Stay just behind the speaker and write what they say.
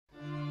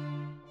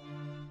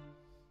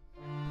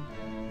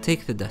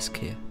Take the desk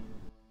here.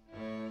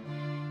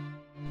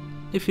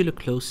 If you look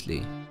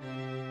closely,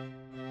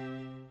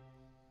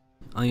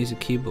 I use a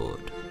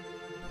keyboard,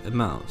 a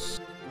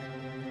mouse,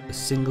 a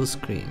single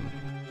screen,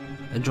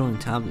 a drawing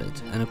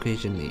tablet, and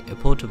occasionally a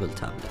portable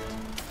tablet.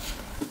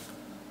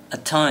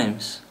 At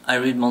times, I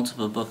read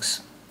multiple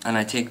books and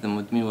I take them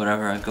with me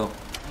wherever I go.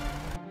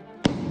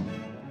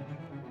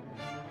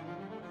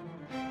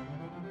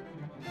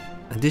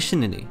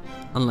 Additionally,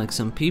 unlike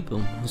some people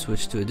who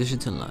switch to a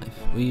digital life,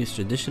 we use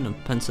traditional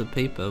pencil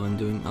paper when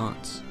doing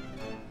arts.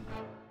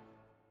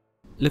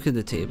 Look at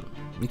the table.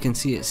 You can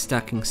see it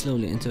stacking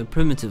slowly into a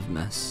primitive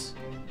mess.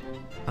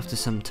 After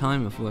some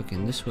time of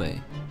working this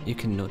way, you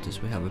can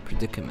notice we have a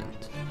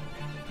predicament.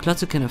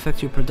 Clutter can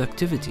affect your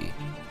productivity,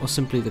 or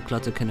simply the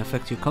clutter can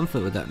affect your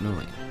comfort without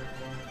knowing.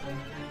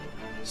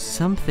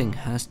 Something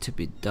has to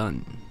be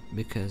done,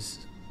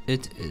 because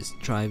it is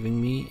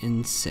driving me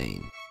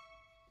insane.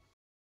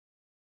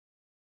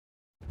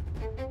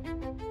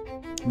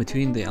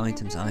 Between the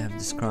items I have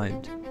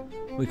described,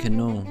 we can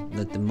know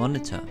that the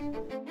monitor,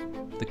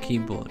 the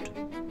keyboard,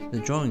 the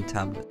drawing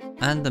tablet,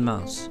 and the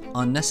mouse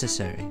are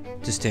necessary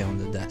to stay on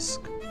the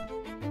desk.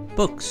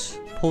 Books,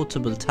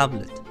 portable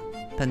tablet,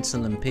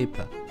 pencil and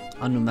paper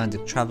are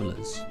nomadic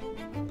travelers.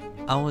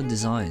 Our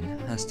design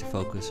has to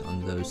focus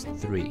on those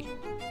three.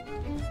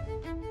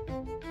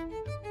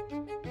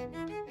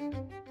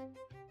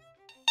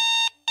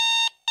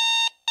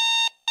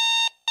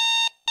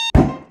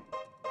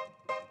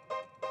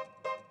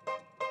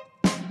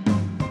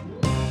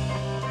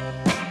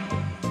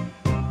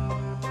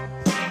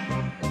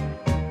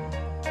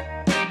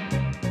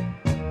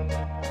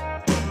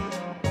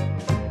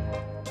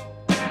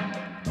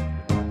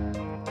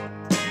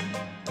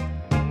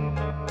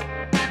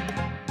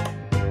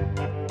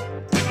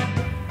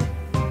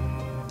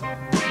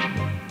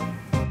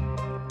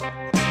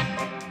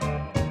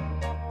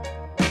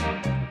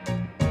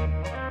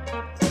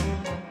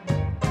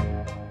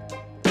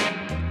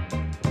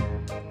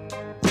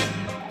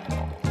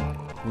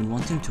 When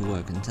wanting to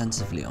work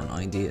intensively on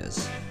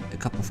ideas, a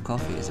cup of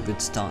coffee is a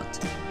good start.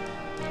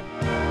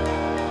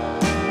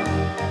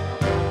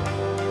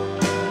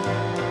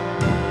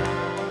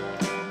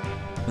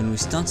 When we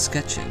start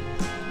sketching,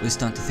 we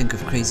start to think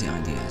of crazy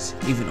ideas,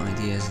 even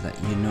ideas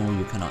that you know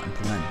you cannot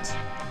implement.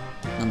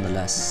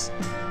 Nonetheless,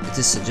 it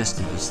is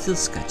suggested you still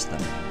sketch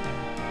them.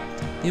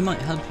 They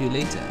might help you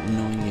later in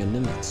knowing your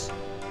limits.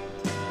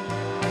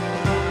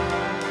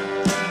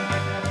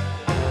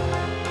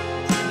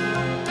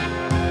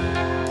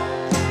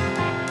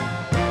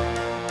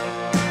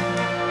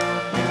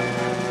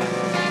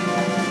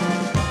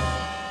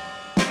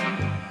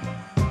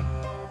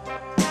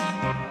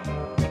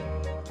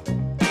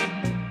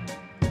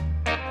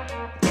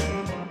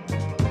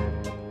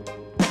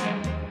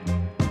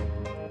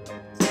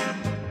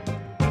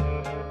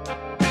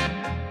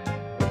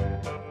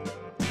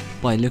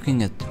 By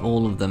looking at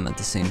all of them at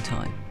the same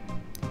time,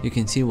 you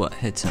can see what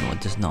hits and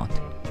what does not.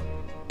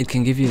 It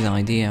can give you the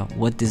idea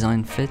what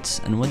design fits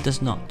and what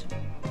does not.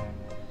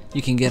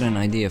 You can get an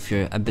idea of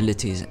your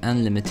abilities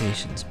and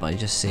limitations by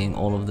just seeing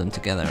all of them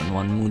together in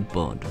one mood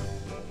board.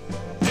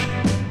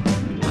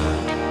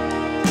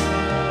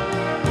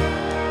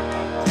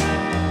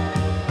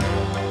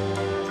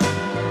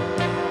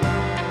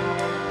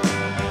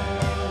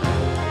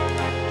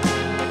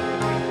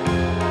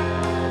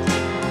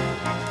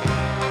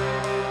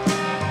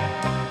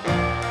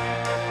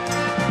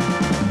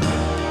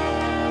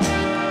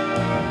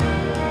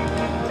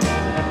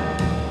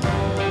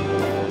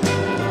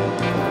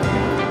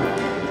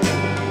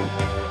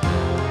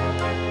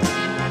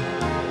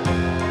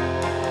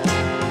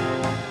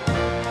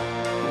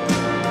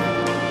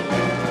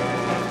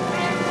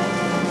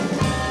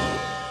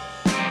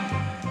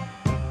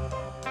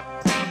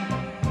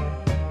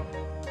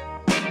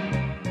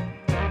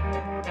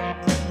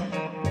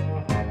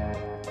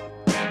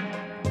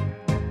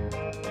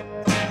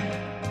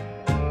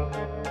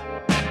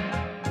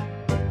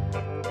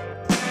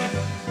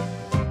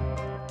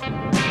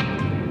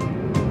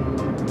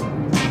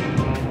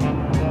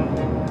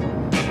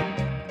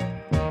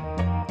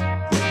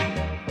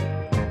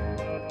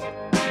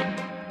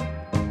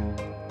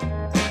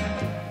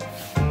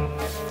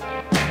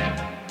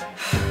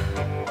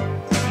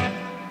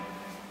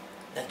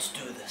 Let's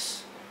do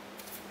this.